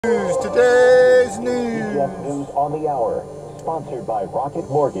Today's news. CBS News on the Hour, sponsored by Rocket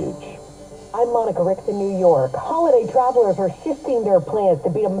Mortgage. I'm Monica Ricks in New York. Holiday travelers are shifting their plans to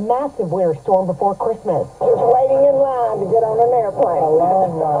beat a massive winter storm before Christmas. Just waiting in line to get on an airplane. A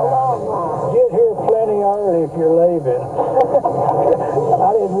long line. Get here plenty early if you're leaving.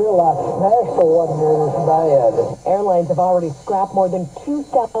 I didn't realize Nashville wasn't near this bad. Airlines have already scrapped more than 2,000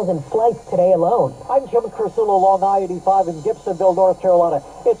 flights today alone. I'm Jim Crusillo along I-85 in Gibsonville, North Carolina.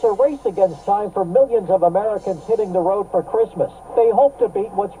 It's a race against time for millions of Americans hitting the road for Christmas. They hope to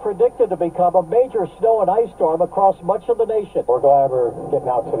beat what's predicted to become a major snow and ice storm across much of the nation. We're glad we're getting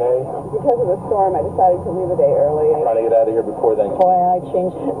out today. Because of the storm, I decided to leave a day early. Trying to get out of here before Thanksgiving. Boy, I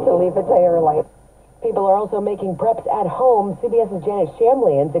changed to leave a day early. People are also making preps at home. CBS's Janet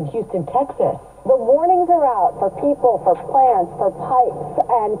Shamlian's in Houston, Texas. The warnings are out for people, for plants, for pipes,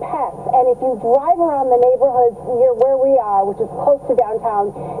 and pets. And if you drive around the neighborhoods near where we are, which is close to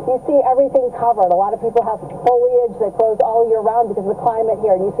downtown, you see everything covered. A lot of people have foliage that grows all year round because of the climate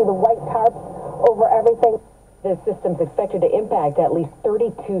here. And you see the white tarps over everything. This system's expected to impact at least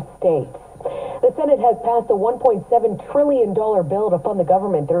 32 states. The Senate has passed a $1.7 trillion bill to fund the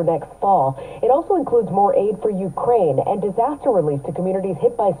government through next fall. It also includes more aid for Ukraine and disaster relief to communities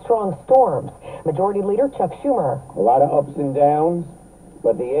hit by strong storms. Majority Leader Chuck Schumer. A lot of ups and downs,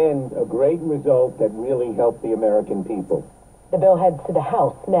 but in the end, a great result that really helped the American people. The bill heads to the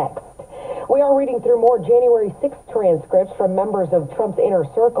House next. We are reading through more January 6th transcripts from members of Trump's inner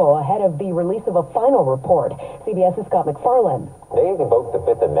circle ahead of the release of a final report. CBS's Scott MacFarlane. They invoked the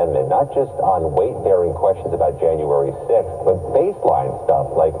Fifth Amendment, not just on weight-bearing questions about January 6th, but baseline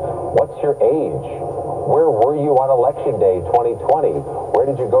stuff like, what's your age? Where were you on Election Day 2020? Where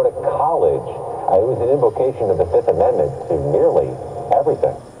did you go to college? It was an invocation of the Fifth Amendment to nearly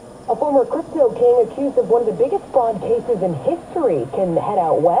everything. A former crypto king accused of one of the biggest fraud cases in history can head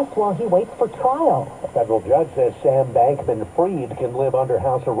out west while he waits for trial. A federal judge says Sam Bankman-Fried can live under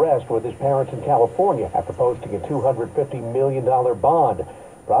house arrest with his parents in California after posting a $250 million bond.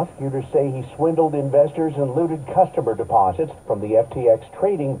 Prosecutors say he swindled investors and looted customer deposits from the FTX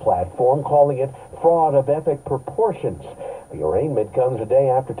trading platform, calling it fraud of epic proportions. The arraignment comes a day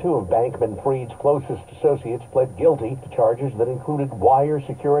after two of Bankman-Fried's closest associates pled guilty to charges that included wire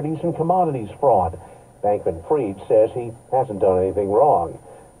securities and commodities fraud. Bankman-Fried says he hasn't done anything wrong.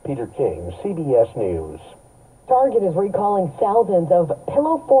 Peter King, CBS News. Target is recalling thousands of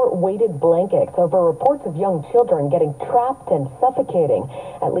pillow fort weighted blankets over reports of young children getting trapped and suffocating.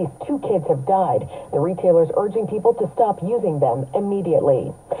 At least 2 kids have died. The retailer's urging people to stop using them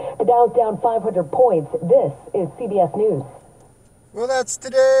immediately. The Dow's down 500 points. This is CBS News. Well, that's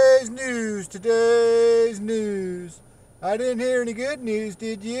today's news. I didn't hear any good news,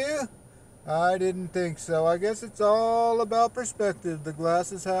 did you? I didn't think so. I guess it's all about perspective. The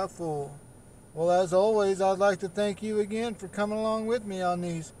glass is half full. Well, as always, I'd like to thank you again for coming along with me on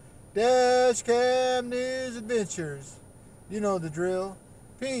these Dash Cam News adventures. You know the drill.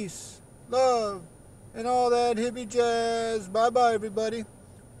 Peace, love, and all that hippie jazz. Bye-bye, everybody.